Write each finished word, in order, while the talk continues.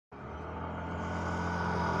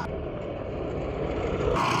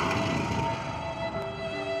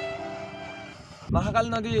महाकाल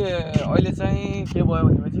नदी अहिले चाहिँ के भयो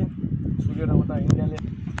भनेपछि सुकेर उता इन्डियाले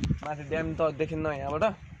माथि ड्याम त देखिन्न यहाँबाट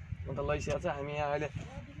अन्त लैसिया छ। हामी यहाँ अहिले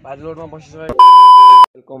भाजी रोडमा बसिसकेको।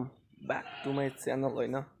 Welcome back to my channel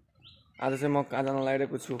होइन। आज चाहिँ म कहाँ जान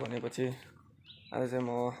लागिरहेको छु भनेपछि आज चाहिँ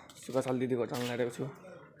म सुकासाल दिदीको जान लागिरहेको छु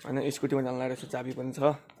होइन। स्कुटीमा जान लागिरहेको छु, चाबी पनि छ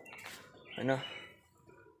होइन।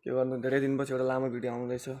 के गर्नु, धेरै दिनपछि एउटा लामो भिडियो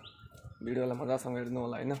आउँदैछ। भिडियोलाई मजासँग हेर्नु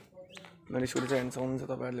होला होइन। मेरो स्कुटी चाहिँ हेर्न सक्नुहुन्छ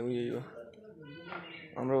तपाईँहरूले। उयो हो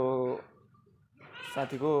हाम्रो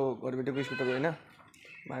साथीको घरबेटीको स्कुटर होइन,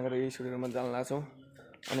 मागेर यही स्कुटरमा जान लागेको छौँ।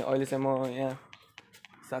 अनि अहिले चाहिँ म यहाँ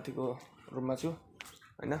साथीको रुममा छु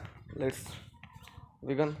होइन। Let's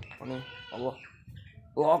begin. अनि अब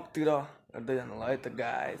ब्लगतिर हेर्दै जानु होला है त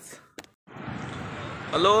गाइज।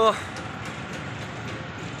 हेलो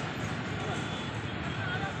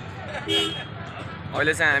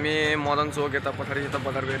अहिले चाहिँ हामी मदन चोक यता पछाडि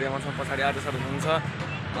बजारको एरियामा छौँ। पछाडि आर्य सर हुनुहुन्छ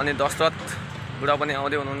अनि दशरथ बुढा पनि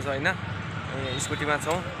आउँदै हुनुहुन्छ होइन। स्कुटीमा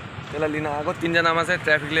छौँ, त्यसलाई लिन आएको। तिनजनामा चाहिँ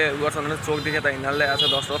ट्राफिकले गर्छ भने चोकदेखि यता हिँड्नाले आएको छ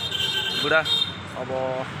दशरथ बुढा। अब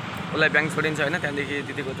उसलाई ब्याङ्क छोडिन्छ होइन, त्यहाँदेखि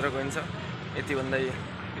दिदीकोतिर गइन्छ। यति भन्दै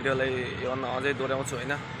भिडियोलाई योभन्दा अझै दोहोऱ्याउँछु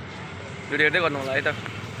होइन। भिडियो हेर्दै गर्नु होला है त।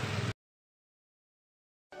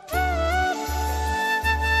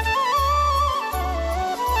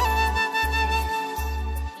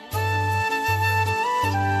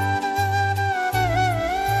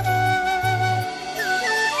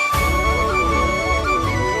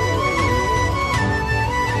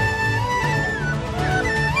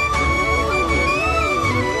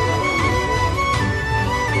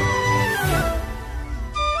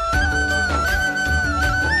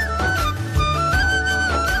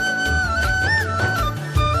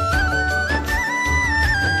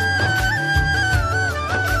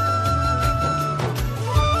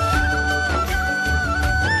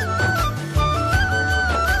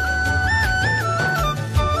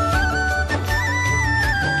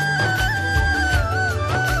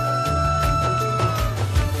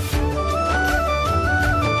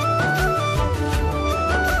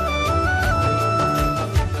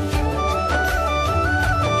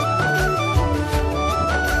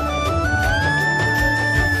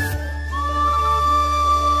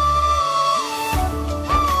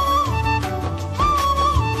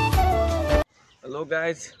 हेलो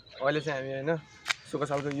गाइज, अहिले चाहिँ हामी होइन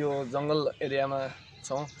सुकासालको यो जङ्गल एरियामा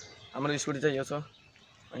छौँ। हाम्रो स्कुटी चाहिँ यो छ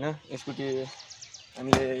होइन। स्कुटी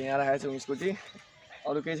हामीले यहाँ राखेको छौँ स्कुटी,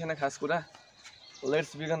 अरू केही छैन खास कुरा।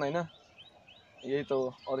 लेट्स बिगन होइन, यही त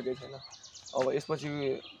हो, अरू केही छैन। अब यसपछि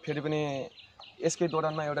फेरि पनि यसकै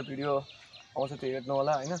दौरानमा एउटा भिडियो आउँछ, त्यो हेर्नु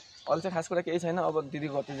होला होइन। अहिले चाहिँ खास कुरा केही छैन, अब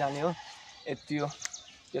दिदीको घरतिर जाने हो, यति हो।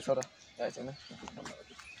 के छ र केही छैन।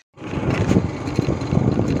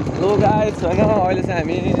 हेलो गाइज होइन, अहिले चाहिँ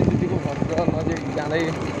हामी दिदीको घरको नजिक जाँदै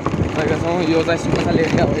गएका छौँ। यो चाहिँ सुकासाल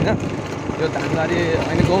एरिया होइन, यो धानबारी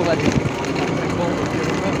होइन, गाउँबारी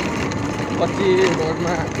पछि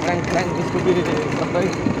रोडमा क्राङ क्राङ स्कुटी गर्दै।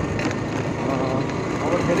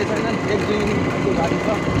 अब धेरै छैन, एक दुई दिनको बारी छ।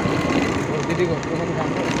 दिदीको घरको पनि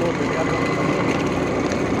जान्छ, यसो भेटघाट गर्नु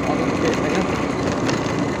अरू केही छैन।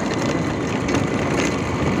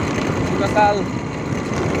 सुकासाल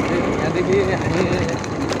यहाँदेखि हामी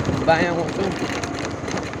बायाँ आउँछौँ,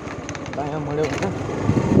 बायाँ मोड्यो होइन।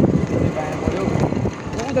 बायाँ मोड्यो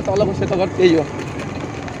त तलको सेतोघर त्यही हो,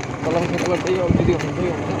 तलको सेतोघर त्यही हो। दिदी हुनु त्यही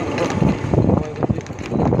हो होइन। गएपछि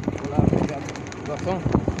खोला भेटघाट गर्छौँ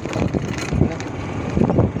होइन।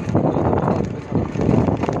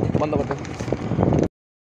 बन्द गर्छ।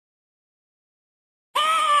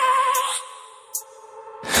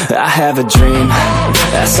 I have a dream,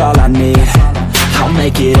 that's all I need. I'll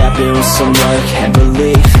make it happen with some work and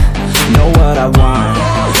belief. Know what I want,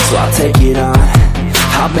 so I'll take it on.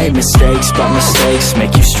 I've made mistakes, but mistakes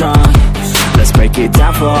make you strong. Let's break it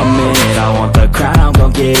down for a minute. I want the crown, I'm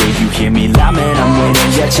gon' get it. You hear me loud, man, I'm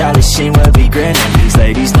winning. Yeah, Charlie Sheen will be grinning. These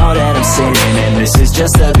ladies know that I'm sinning, and this is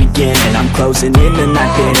just the beginning. I'm closing in the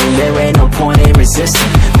night inning. There ain't no point in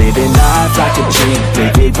resisting. Living life like a dream,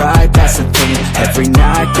 live it right, that's the thing. Every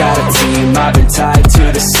night got a team, I've been tied to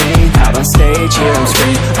the scene. Out on stage, here I'm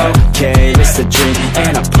screaming. Okay, it's a dream,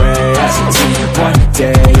 and I pray as a team. One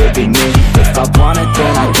day it'll be me. If I want it,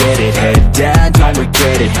 then I'll get it. Head down, don't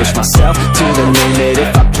regret it. Push myself to the limit.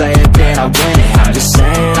 If I play it, then I win it. I'm just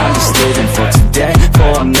saying, I'm just living for today,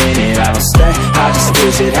 for a minute. I don't stay, I just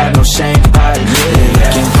visit, have no shame, I admit it.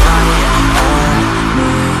 Looking right at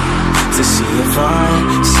me to see if I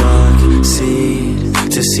succeed,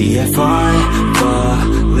 to see if I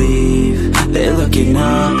believe. They're looking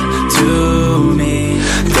up to me.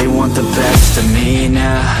 They want want the best of me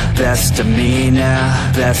now, best of me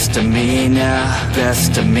now, best of me now,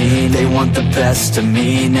 best of me. They want the best of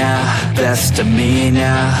me now, best of me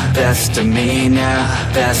now, best of me now,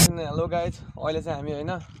 best. Hello guys, अहिले चाहिँ हामी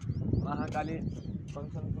हैन Mahakali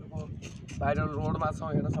कञ्चनपुरको viral रोडमा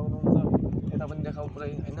छौँ। हेर्न सक्नुहुन्छ, यता पनि देखाउ पुरै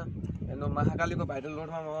हैन। हेर्नु, महाकालीको भाइरल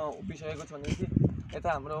रोडमा म उभिसकेको छु भनेपछि यता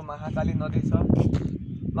हाम्रो महाकाली नदी छ।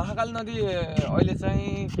 महाकाली नदी अहिले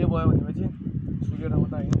चाहिँ के भयो भनेपछि सुकेर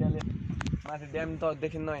उता इन्डियाले माथि ड्याम त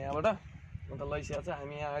देखिन्न यहाँबाट, उता लैसिया छ।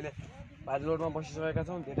 हामी यहाँ अहिले भाइरल रोडमा बसिसकेका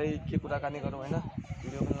छौँ। धेरै के कुराकानी गरौँ हैन,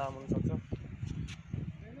 भिडियो पनि लामो हुनसक्छ।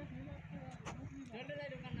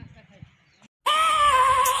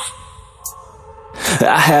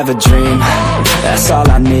 I have a dream, that's all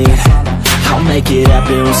I need. I'll make it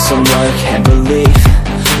happen with some work and belief.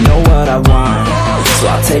 Know what I want, so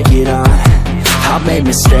I'll take it on. I've made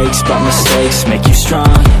mistakes, but mistakes make you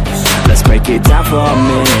strong. Let's break it down for a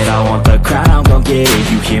minute. I want the crown, I'm gon' get it.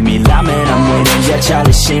 You hear me loud, man, I'm winning. Yeah,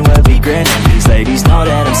 Charlie Sheen will be grinning. These ladies know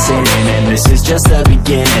that I'm sinning, and this is just the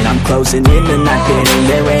beginning. I'm closing in the night inning.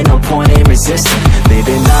 There ain't no point in resisting.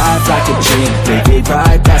 Living life like a dream, live it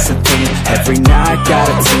right, that's the thing. Every night got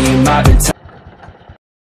a team, I've been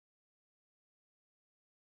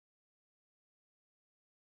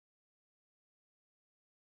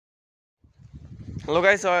hello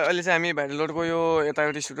guys, अहिले चाहिँ हामी viral रोडको यो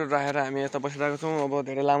यताउति sweater राखेर हामी यता बसिरहेको छौँ। अब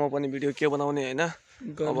धेरै लामो पनि भिडियो के बनाउने हैन।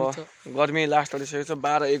 अब गर्मी लास्ट गरिसकेको छ,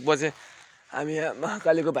 12-1 बजे हामी यहाँ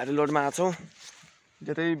महाकालीको भाइरल रोडमा आछौँ।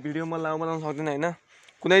 धेरै भिडियो म लामो बनाउन सक्दिनँ हैन।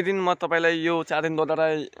 कुनै दिन म तपाईलाई यो 4 दिन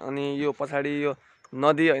दोधाराई अनि यो पछाडि यो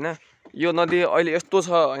नदी हैन, यो नदी अहिले यस्तो छ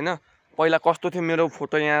हैन। पहिला कस्तो थियो मेरो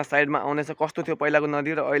फोटो यहाँ साइडमा आउनेछ, कस्तो थियो पहिलाको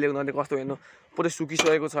नदी र अहिलेको नदी कस्तो हेर्नु। पुरै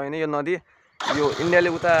सुकिसकेको छ हैन यो नदी। यो इन्डियाले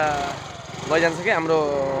उता लैजान्छ कि हाम्रो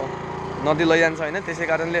नदी लैजान्छ हैन। त्यसै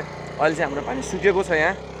कारणले अहिले चाहिँ हाम्रो पानी सुकेको छ,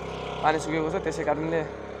 यहाँ पानी सुकेको छ। त्यसै कारणले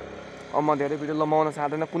अब म धेरै भिडियो लम्बाउन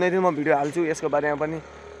चाहँदैन। कुनै दिन म भिडियो हाल्छु यसको बारेमा पनि।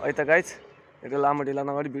 है त गाइज, धेरै लामो ढिला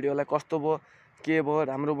नगरी भिडियोलाई कस्तो भयो, के भयो,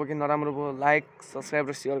 राम्रो भयो कि नराम्रो भयो, लाइक सब्सक्राइब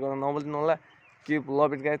र सेयर गर्न नभुल्नु होला। Keep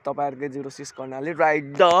love it guys. तपाईहरुकै 06 Karnali right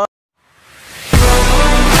the